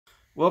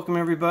Welcome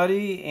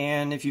everybody,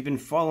 and if you've been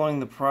following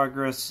the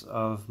progress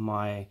of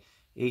my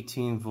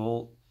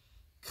 18-volt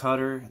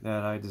cutter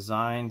that I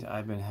designed,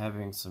 I've been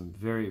having some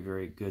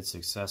very good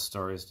success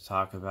stories to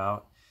talk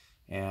about,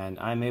 and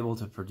I'm able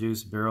to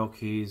produce barrel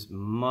keys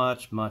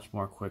much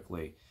more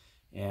quickly,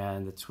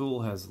 and the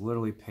tool has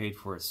literally paid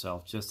for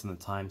itself just in the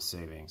time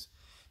savings.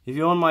 If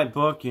you own my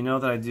book, you know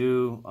that I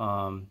do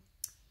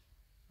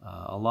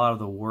a lot of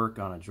the work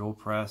on a drill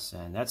press,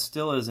 and that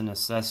still is a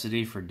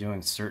necessity for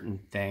doing certain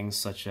things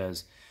such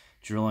as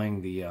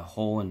drilling the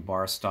hole in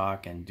bar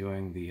stock and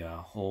doing the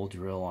hole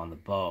drill on the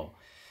bow.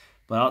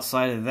 But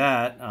outside of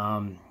that,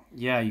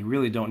 yeah, you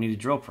really don't need a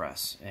drill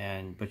press,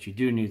 but you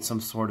do need some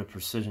sort of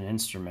precision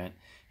instrument,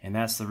 and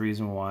that's the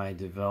reason why I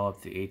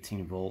developed the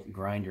 18-volt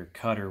grinder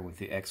cutter with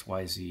the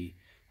XYZ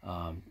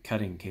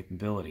cutting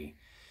capability.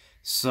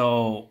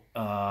 So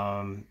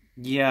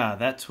yeah,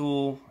 that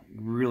tool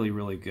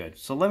really good.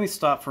 So let me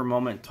stop for a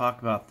moment and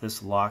talk about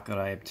this lock that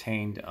I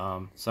obtained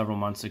several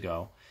months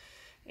ago.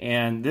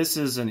 And this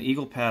is an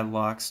Eagle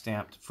padlock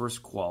stamped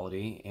first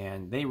quality,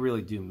 and they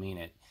really do mean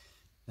it.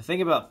 The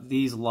thing about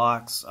these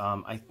locks,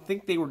 I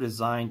think they were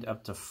designed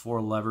up to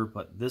 4 lever,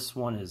 but this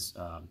one is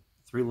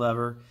 3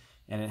 lever,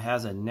 and it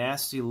has a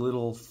nasty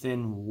little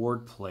thin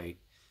ward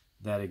plate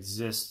that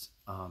exists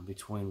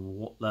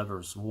between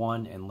levers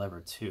 1 and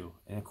lever 2.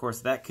 And of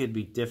course that could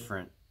be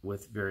different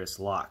with various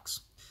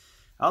locks.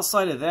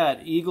 Outside of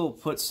that, Eagle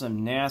put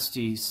some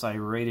nasty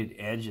serrated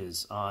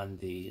edges on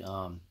the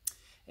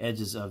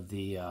edges of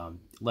the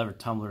lever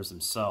tumblers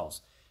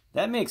themselves.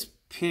 That makes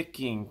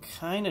picking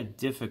kind of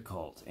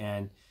difficult,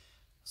 and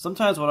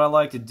sometimes what I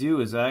like to do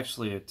is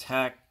actually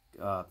attack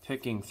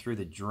picking through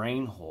the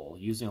drain hole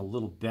using a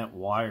little bent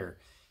wire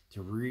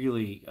to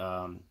really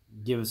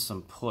give us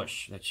some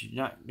push that you're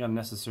not going to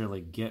necessarily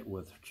get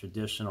with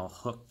traditional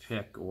hook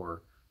pick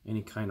or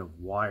any kind of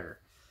wire.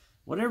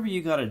 Whatever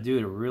you got to do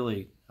to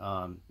really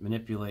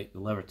manipulate the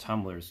lever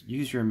tumblers,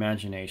 use your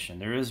imagination.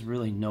 There is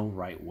really no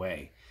right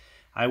way.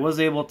 I was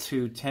able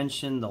to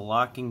tension the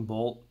locking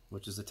bolt,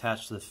 which is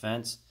attached to the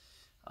fence,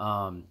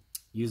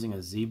 using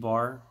a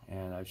Z-bar,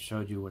 and I've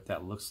showed you what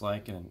that looks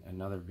like in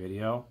another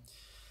video.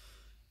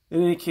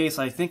 In any case,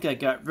 I think I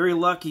got very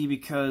lucky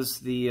because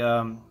the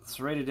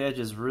serrated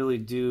edges really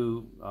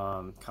do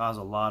cause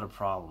a lot of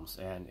problems,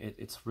 and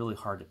it's really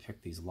hard to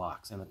pick these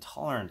locks. And the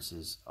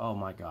tolerances, oh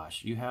my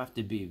gosh, you have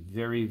to be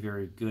very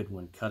good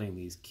when cutting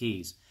these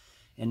keys.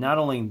 And not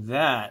only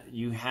that,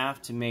 you have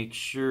to make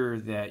sure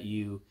that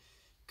you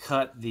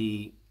cut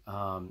the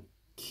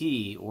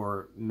key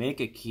or make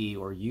a key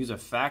or use a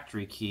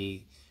factory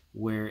key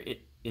where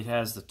it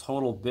has the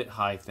total bit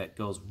height that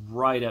goes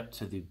right up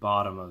to the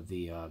bottom of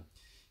the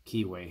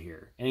keyway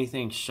here.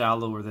 Anything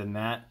shallower than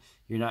that,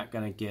 you're not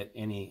going to get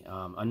any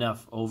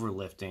enough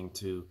overlifting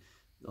to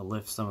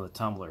lift some of the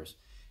tumblers.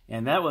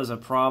 And that was a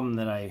problem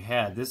that I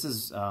had. This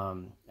is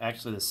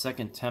actually the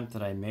second attempt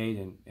that I made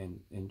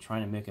in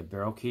trying to make a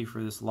barrel key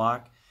for this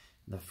lock.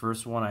 The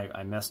first one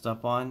I messed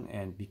up on,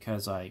 and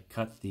because I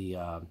cut the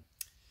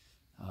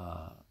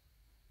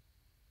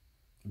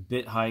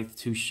bit height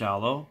too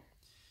shallow,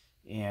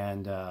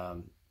 and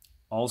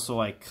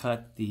also I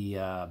cut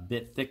the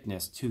bit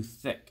thickness too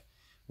thick.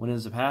 What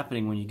ends up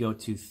happening when you go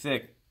too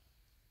thick,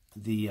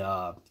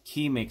 the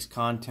key makes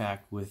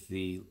contact with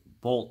the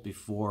bolt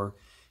before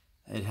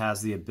it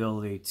has the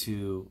ability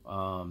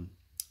to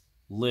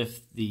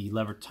lift the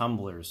lever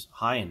tumblers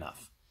high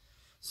enough.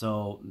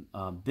 So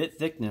bit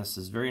thickness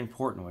is very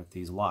important with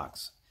these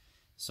locks.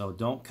 So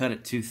don't cut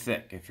it too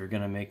thick if you're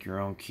going to make your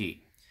own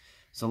key.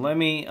 So let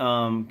me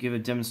give a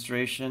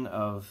demonstration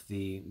of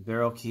the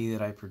barrel key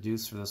that I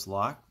produced for this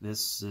lock.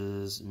 This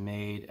is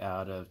made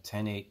out of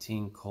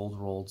 1018 cold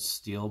rolled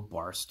steel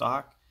bar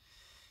stock,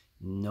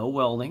 no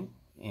welding,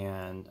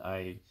 and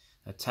I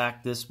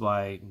attacked this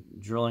by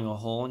drilling a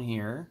hole in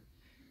here.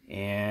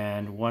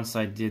 And once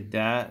I did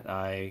that,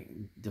 I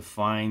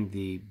defined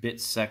the bit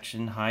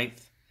section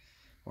height,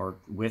 or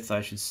width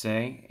I should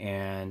say,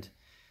 and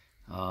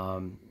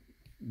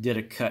did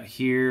a cut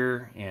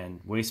here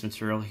and waste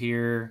material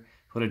here,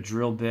 put a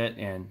drill bit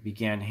and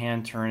began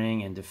hand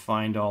turning and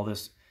defined all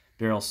this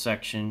barrel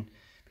section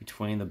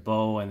between the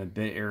bow and the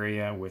bit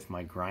area with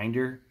my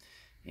grinder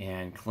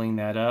and cleaned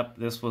that up.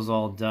 This was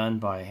all done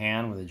by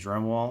hand with a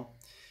drum wall,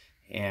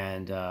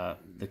 and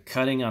the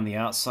cutting on the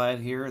outside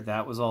here,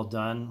 that was all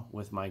done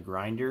with my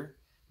grinder,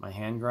 my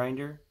hand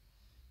grinder,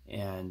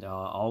 and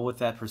all with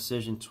that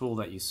precision tool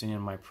that you've seen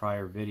in my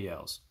prior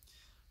videos.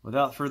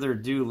 Without further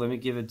ado, let me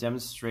give a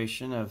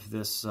demonstration of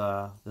this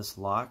this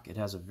lock. It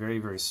has a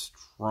very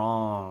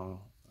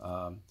strong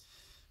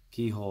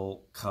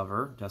keyhole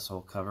cover, dust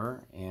hole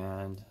cover,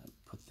 and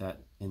put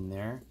that in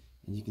there,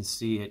 and you can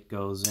see it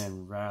goes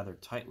in rather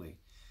tightly.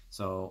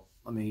 So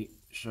let me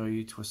show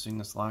you twisting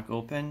this lock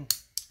open,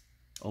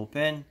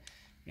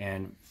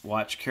 and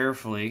watch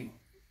carefully.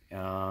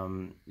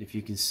 If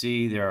you can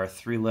see, there are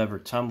 3 lever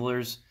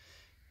tumblers.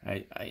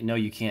 I know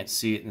you can't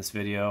see it in this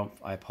video,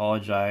 I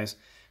apologize,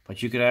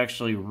 but you could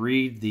actually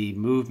read the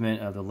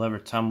movement of the lever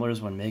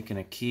tumblers when making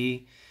a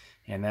key,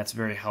 and that's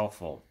very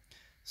helpful.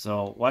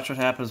 So watch what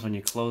happens when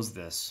you close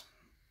this.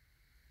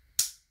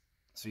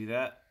 See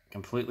that?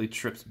 Completely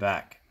trips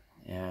back,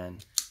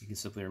 and you can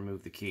simply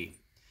remove the key.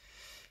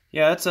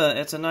 Yeah, it's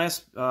a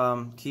nice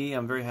key.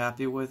 I'm very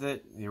happy with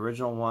it. The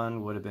original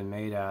one would have been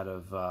made out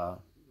of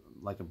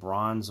like a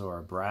bronze or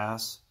a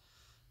brass,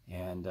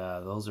 and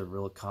those are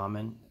real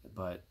common.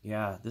 But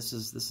yeah, this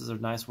is a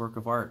nice work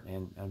of art,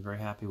 and I'm very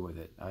happy with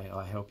it.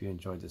 I hope you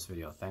enjoyed this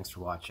video. Thanks for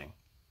watching.